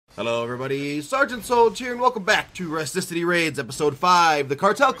Hello everybody, Sergeant Soldier here, and welcome back to Rusticity Raids, Episode 5. The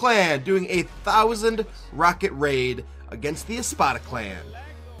Cartel Clan doing a 1,000 rocket raid against the Espada clan.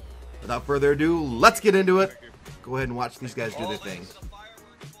 Without further ado, let's get into it. Go ahead and watch these guys do their thing.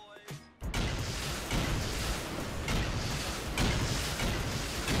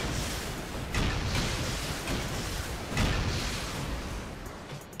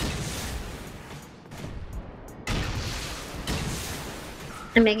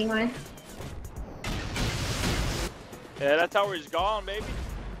 I'm making one. Yeah, that tower is gone, baby.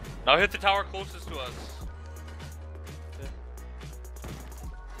 Now hit the tower closest to us.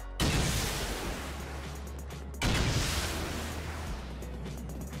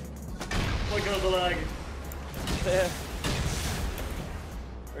 Look at the lag. Yeah.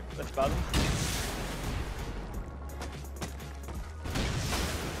 That's bad.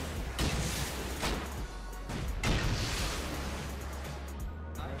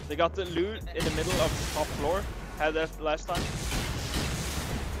 They got the loot in the middle of the top floor. Had that last time.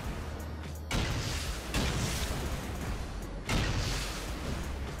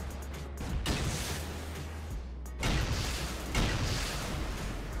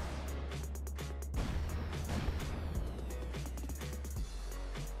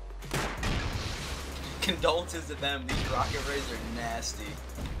 Condolences to them, these rocket raids are nasty.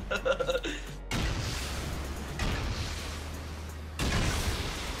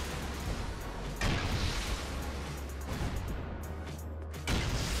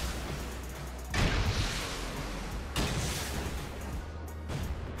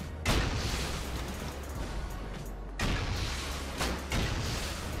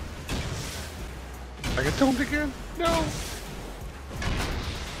 I get domed again? No!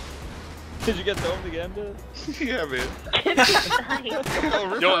 Did you get domed again, dude? Yeah, man.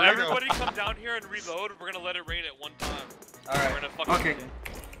 Yo, everybody come down here and reload. We're gonna let it rain at one time. Alright. We're gonna fucking...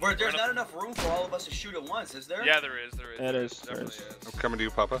 Okay. There's not enough room for all of us to shoot at once, is there? Yeah, there is. It is. Definitely is. I'm coming to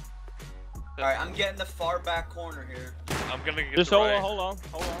you, Papa. Alright, I'm getting the far back corner here. I'm gonna get Just the right. hold on.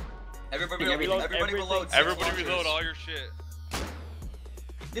 Everybody Reload everybody reload. Everybody reload all your shit.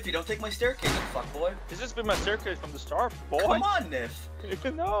 Niffy, don't take my staircase, you fuck boy. This has been my staircase from the start, boy. Come on, Niff.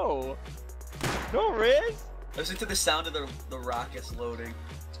 No. No, Riz. Listen to the sound of the rockets loading.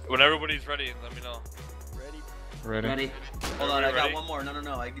 When everybody's ready, let me know. Ready. Hold on, I got Ready? one more. No.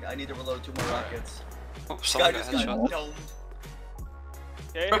 I need to reload 2 more rockets. Oh, Guy someone just got got headshot. domed.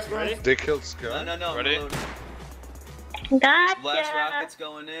 Okay, ready? They killed Scott. No. I'm Ready? reloading. Gotcha! Last rocket's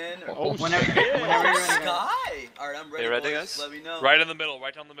going in. Oh, Whenever shit. you're ready. Sky! Alright, I'm ready, You ready, boys. guys? Let me know. Right in the middle.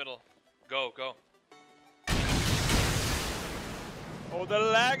 Right down the middle. Go. Oh, the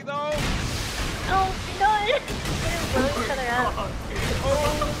lag though. Oh, no! We're gonna blow each other up.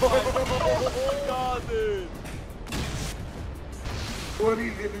 Oh god, dude. What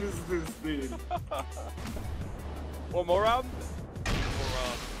even is this thing? One more round?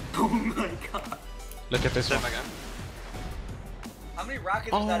 Oh my god. Look at this one again. How many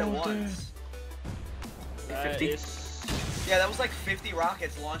rockets was that at once? 50. Yeah, that was like 50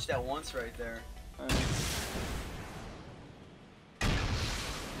 rockets launched at once right there.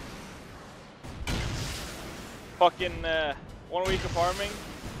 Fucking 1 week of farming.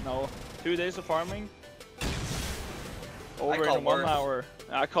 No, 2 days of farming. Over call in 1 worth. hour.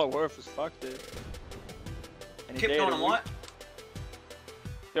 I call it worth as fuck, dude. Any Keep day going of on the what? week.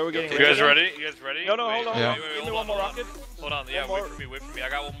 Yeah, we're getting You ready. guys ready? You guys ready? No, Wait, hold on. wait, Give me hold one more on. rocket. Hold on. Yeah, One wait for me. I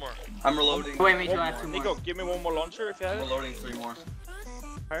got one more. I'm reloading. Wait, Nico, give me one more launcher if you have I'm it. reloading 3 more.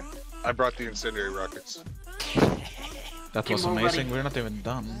 I brought the incendiary rockets. That was amazing. We're not even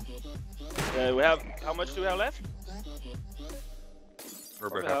done. We have. How much do we have left? We're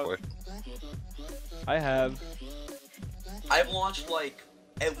about Yeah. halfway. I have. I've launched like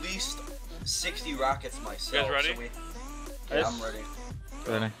at least 60 rockets myself. You guys ready? So yeah, Yes. I'm ready.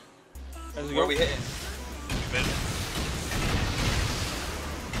 Ready? Let's Where go. are we hitting? Mid.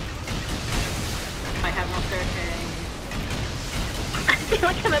 I have no staircase. I feel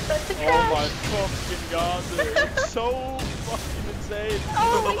like I'm about to Oh crash. my fucking god, dude. It's so fucking insane. Oh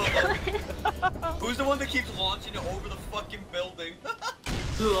my god. Who's the one that keeps launching it over the fucking building?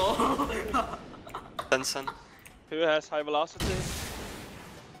 Benson. Who has high velocity?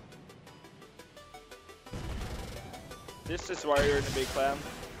 This is why you're in a big clan.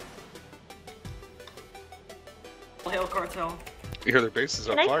 Hail Cartel. You hear their bases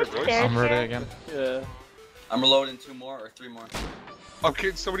on Can I fire, switch boys. stairs? I'm ready again. Yeah. I'm reloading 2 more or 3 more. I'm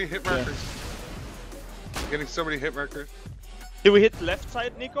getting so many hit markers. Getting so many hit markers. Did we hit the left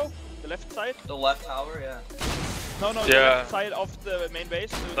side, Nico? The left side? The left tower, yeah. No, the Yeah. left side of the main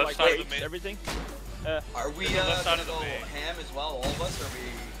base. Left Like side of the gates, main- everything. Are we The left side gonna of the go main. ham as well, all of us, or are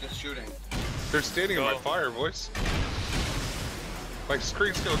we just shooting. They're standing in my Go. fire, boys. My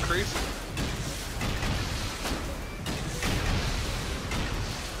screen's going crazy.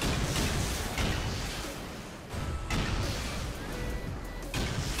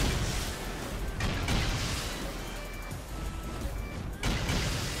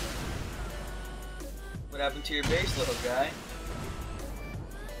 What happened to your base, little guy?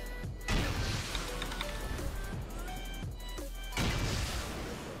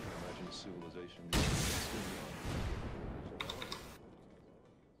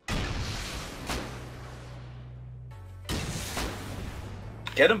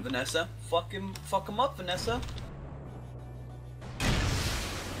 Get him, Vanessa. Fuck him up, Vanessa.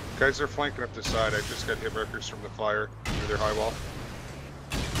 Guys are flanking up the side. I just got hit markers from the fire near their high wall.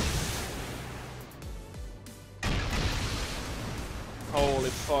 Holy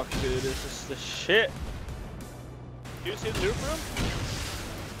fuck, dude, this is the shit. Do you see the loop room?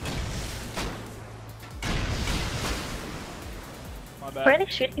 My bad. Where are they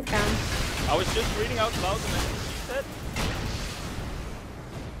shooting from? I was just reading out loud the message you said.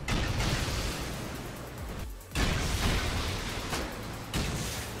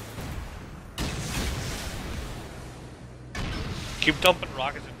 Keep dumping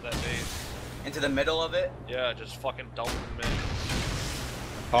rockets into that base. Into the middle of it. Yeah, just fucking dump them in.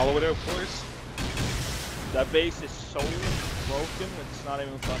 Hollow it out, boys. That base is so broken, it's not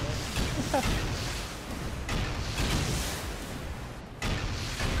even funny.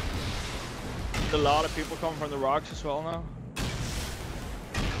 There's a lot of people coming from the rocks as well now.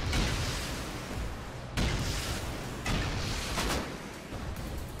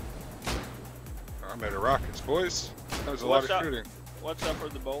 I'm out of rockets, boys. That was a lot Watch of out. shooting. Watch out for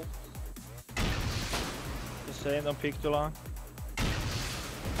the bolt. Just saying, don't peek too long.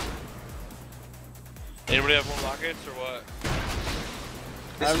 Anybody have more rockets or what?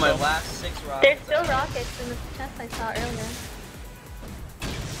 This I is my don't- last 6 rockets. There's still rockets in the chest I saw earlier.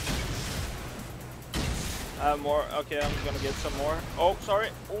 I have more. Okay, I'm gonna get some more. Oh, sorry.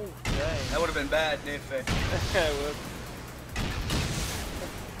 Oh, dang. That would have been bad, Nife. It would.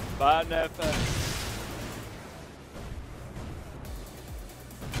 Bye, Nefe.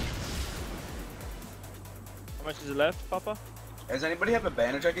 How much is left, Papa? Does anybody have a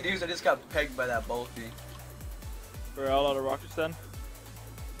bandage I could use? I just got pegged by that bolty. We're all out of rockets then.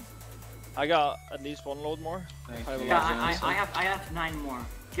 I got at least one load more. Thank I have a you. lot. Yeah, I have 9 more.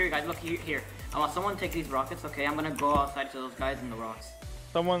 Here, guys, look here. I want someone to take these rockets, okay? I'm gonna go outside to those guys in the rocks.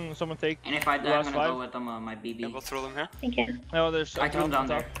 Someone take. And if I the die, I'm last gonna 5. go with my BB. Yeah, we'll throw them here. Thank you. No, there's. I threw them down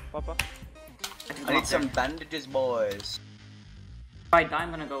there. Papa. took I them need up some there. bandages, boys. If I die, I'm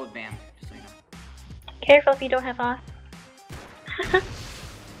gonna go with Bam. Just so you know. Careful if you don't have off.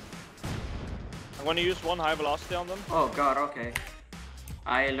 I'm gonna use one high velocity on them. Oh god, okay.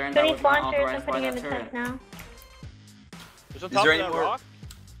 I learned that These was not launchers, I'm authorized by putting in that the turret. test now. There's on Is top there of any that more- rock.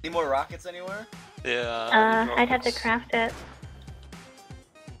 Need more rockets anywhere? Yeah. I'd have to craft it.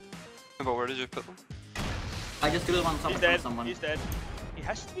 But where did you put them? I just threw them on top He's of dead. someone. He's dead. He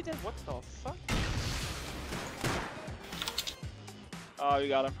has to be dead. What the fuck? Oh, you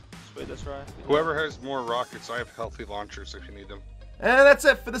got him. Sweet, that's right. Whoever has more rockets, I have healthy launchers if you need them. And that's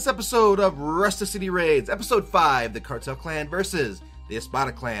it for this episode of Rusticity Raids, Episode 5, the Cartel Clan versus the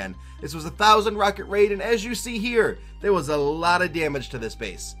Espada Clan. This was a 1,000 rocket raid, and as you see here, there was a lot of damage to this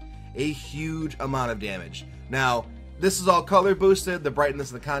base. A huge amount of damage. Now, this is all color boosted, the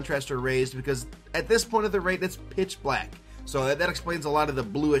brightness and the contrast are raised, because at this point of the raid, it's pitch black. So that explains a lot of the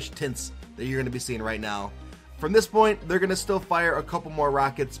bluish tints that you're going to be seeing right now. From this point, they're going to still fire a couple more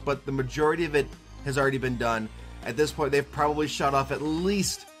rockets, but the majority of it has already been done. At this point, they've probably shot off at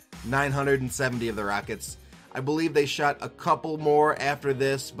least 970 of the rockets. I believe they shot a couple more after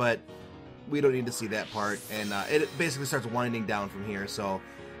this, but we don't need to see that part. And it basically starts winding down from here, so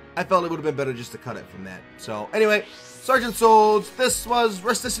I felt it would have been better just to cut it from that. So anyway, Sergeant Solds, this was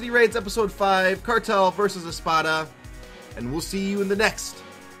Rusticity Raids Episode 5, Cartel versus Espada, and we'll see you in the next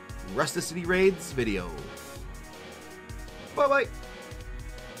Rusticity Raids video. Bye-bye.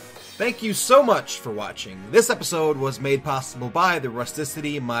 Thank you so much for watching. This episode was made possible by the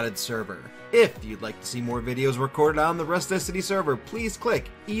Rusticity modded server. If you'd like to see more videos recorded on the Rusticity server, please click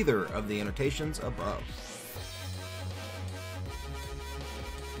either of the annotations above.